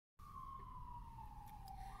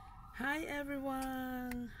Hi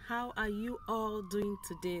everyone, how are you all doing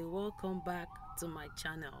today? Welcome back to my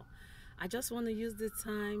channel. I just want to use this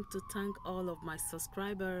time to thank all of my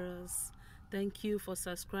subscribers. Thank you for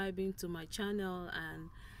subscribing to my channel and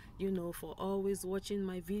for always watching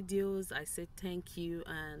my videos. I say thank you,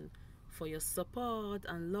 and for your support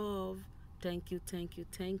and love. Thank you, thank you,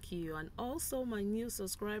 thank you. And also my new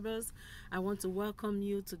subscribers, I want to welcome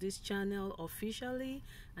you to this channel officially,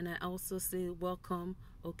 and I also say welcome,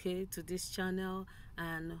 okay, to this channel,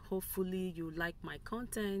 and hopefully you like my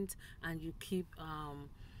content and you keep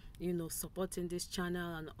supporting this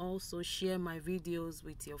channel, and also share my videos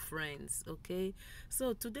with your friends. Okay,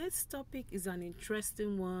 so today's topic is an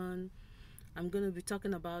interesting one. I'm going to be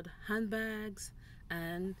talking about handbags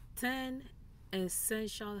and 10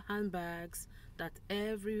 essential handbags that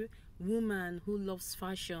every woman who loves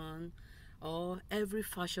fashion or every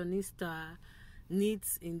fashionista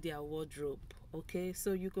needs in their wardrobe. Okay,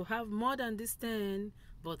 so you could have more than this 10,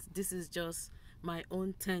 but this is just my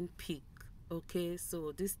own 10 pick. Okay,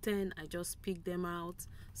 so this 10 I just picked them out,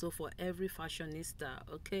 so for every fashionista.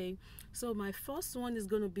 Okay, so my first one is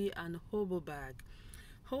going to be an hobo bag.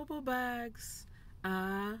 Hobo bags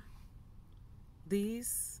are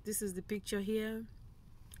these. This is the picture here,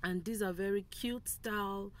 and these are very cute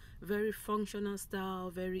style, very functional style,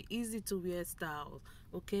 very easy to wear style.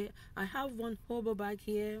 Okay, I have one hobo bag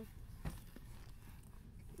here.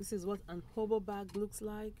 This is what an hobo bag looks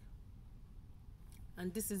like,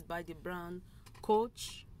 and this is by the brand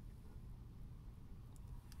Coach.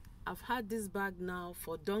 I've had this bag now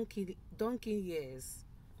for donkey years.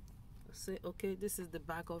 Say, okay, this is the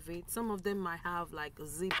back of it. Some of them might have like a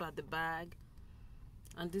zip at the bag,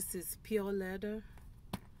 and this is pure leather.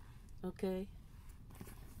 Okay,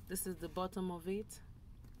 this is the bottom of it.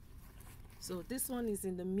 So this one is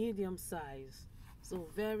in the medium size, so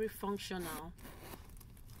very functional,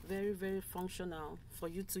 very functional for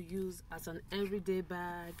you to use as an everyday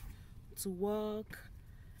bag, to work,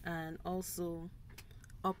 and also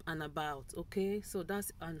up and about. Okay, so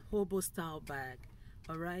that's an hobo style bag.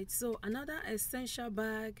 All right, so another essential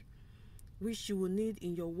bag which you will need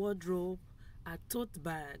in your wardrobe are tote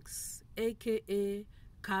bags, aka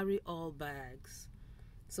carry-all bags.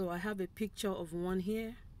 So I have a picture of one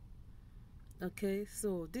here. Okay,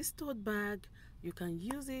 so this tote bag, you can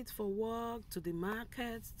use it for work, to the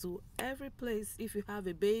market, to every place. If you have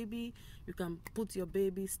a baby, you can put your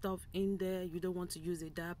baby stuff in there. You don't want to use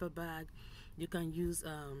a diaper bag, you can use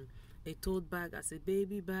a tote bag as a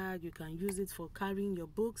baby bag. You can use it for carrying your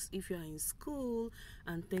books if you are in school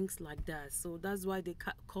and things like that. So that's why they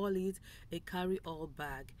call it a carry-all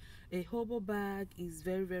bag. A hobo bag is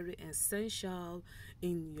very essential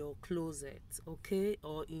in your closet, okay,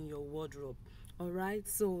 or in your wardrobe. All right,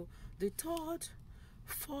 so the third,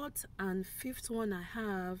 fourth, and fifth one I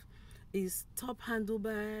have is top handle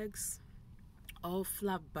bags or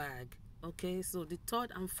flap bag. Okay, so the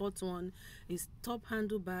third and fourth one is top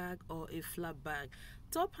handle bag or a flap bag.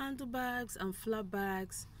 Top handle bags and flap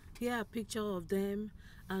bags, here are a picture of them,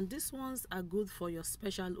 and these ones are good for your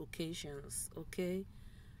special occasions. Okay,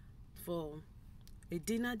 for a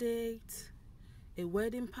dinner date, a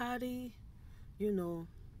wedding party,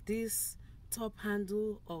 these top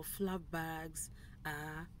handle or flap bags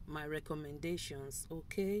are my recommendations.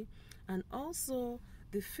 Okay, and also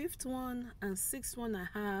the fifth one and sixth one I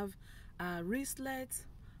have are wristlets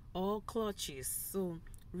or clutches. So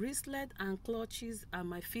wristlet and clutches are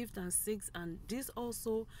my fifth and sixth, and these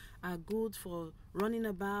also are good for running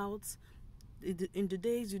about in the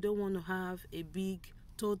days you don't want to have a big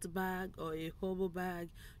tote bag or a hobo bag.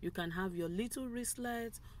 You can have your little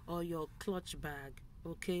wristlet or your clutch bag.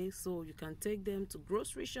 Okay, so you can take them to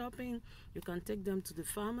grocery shopping, you can take them to the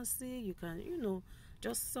pharmacy, you can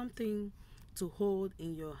just something to hold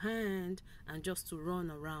in your hand and just to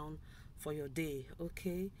run around for your day.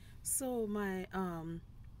 Okay, so my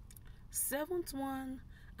seventh one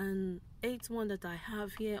and eighth one that I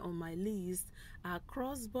have here on my list are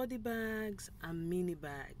crossbody bags and mini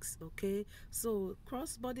bags. Okay, so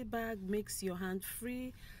crossbody bag makes your hand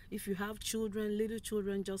free. If you have children, little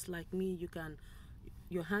children just like me,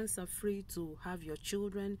 your hands are free to have your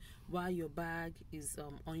children while your bag is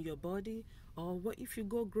on your body. Or if you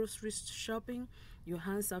go grocery shopping, your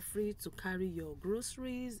hands are free to carry your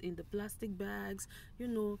groceries in the plastic bags.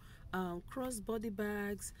 Crossbody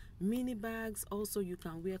bags, mini bags. Also, you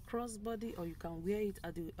can wear crossbody, or you can wear it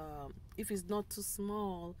at the if it's not too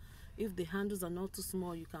small. If the handles are not too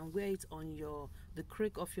small, you can wear it on the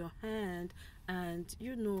crick of your hand, and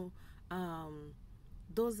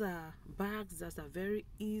those are bags that are very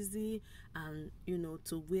easy and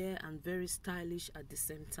to wear and very stylish at the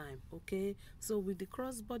same time. Okay, so with the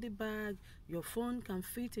crossbody bag, your phone can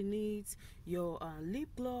fit in it, your lip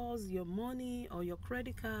gloss, your money or your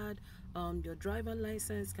credit card, your driver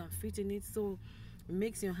license can fit in it. So it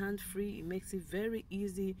makes your hand free. It makes it very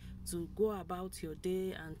easy to go about your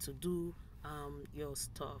day and to do your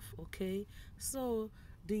stuff. Okay, so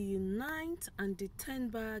the ninth and the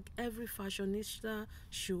 10th bag every fashionista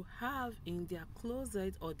should have in their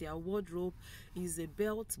closet or their wardrobe is a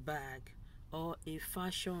belt bag or a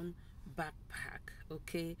fashion backpack.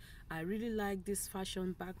 Okay, I really like this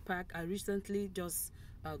fashion backpack. I recently just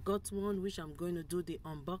got one, which I'm going to do the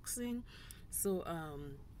unboxing. So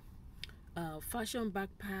fashion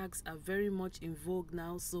backpacks are very much in vogue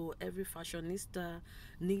now, so every fashionista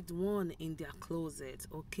needs one in their closet.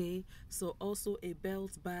 Okay, so also a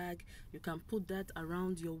belt bag, you can put that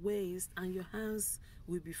around your waist and your hands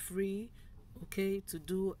will be free, okay, to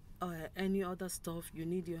do any other stuff you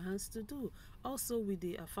need your hands to do. Also with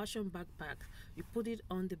the fashion backpack, you put it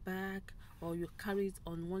on the back or you carry it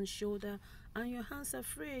on one shoulder and your hands are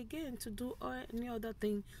free again to do any other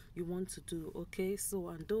thing you want to do. Okay, so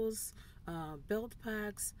and those belt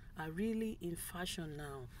packs are really in fashion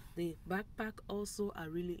now. The backpack also are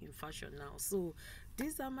really in fashion now. So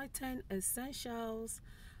these are my 10 essentials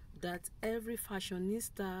that every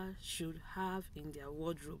fashionista should have in their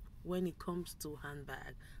wardrobe when it comes to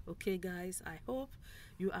handbag. Okay guys, I hope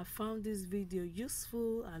you have found this video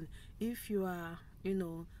useful, and if you are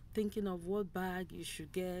thinking of what bag you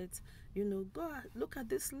should get, go look at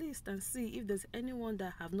this list and see if there's anyone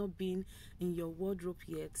that have not been in your wardrobe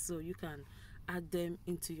yet, so you can add them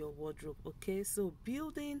into your wardrobe. Okay, so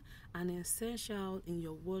building an essential in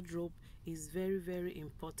your wardrobe is very, very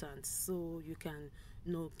important, so you can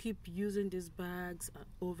keep using these bags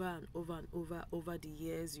over and over and over the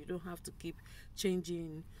years. You don't have to keep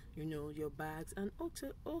changing your bags, and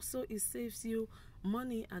also it saves you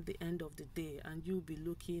money at the end of the day, and you'll be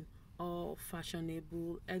looking all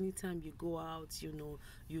fashionable anytime you go out. You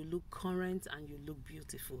look current and you look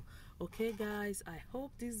beautiful. Okay guys, I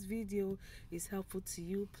hope this video is helpful to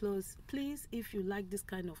you. Please, if you like this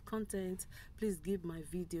kind of content, please give my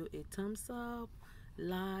video a thumbs up,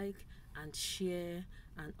 like and share.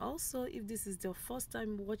 And also, if this is your first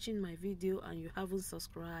time watching my video and you haven't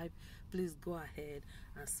subscribed, please go ahead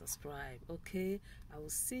and subscribe. Okay, I will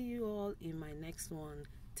see you all in my next one.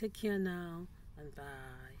 Take care now and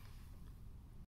bye.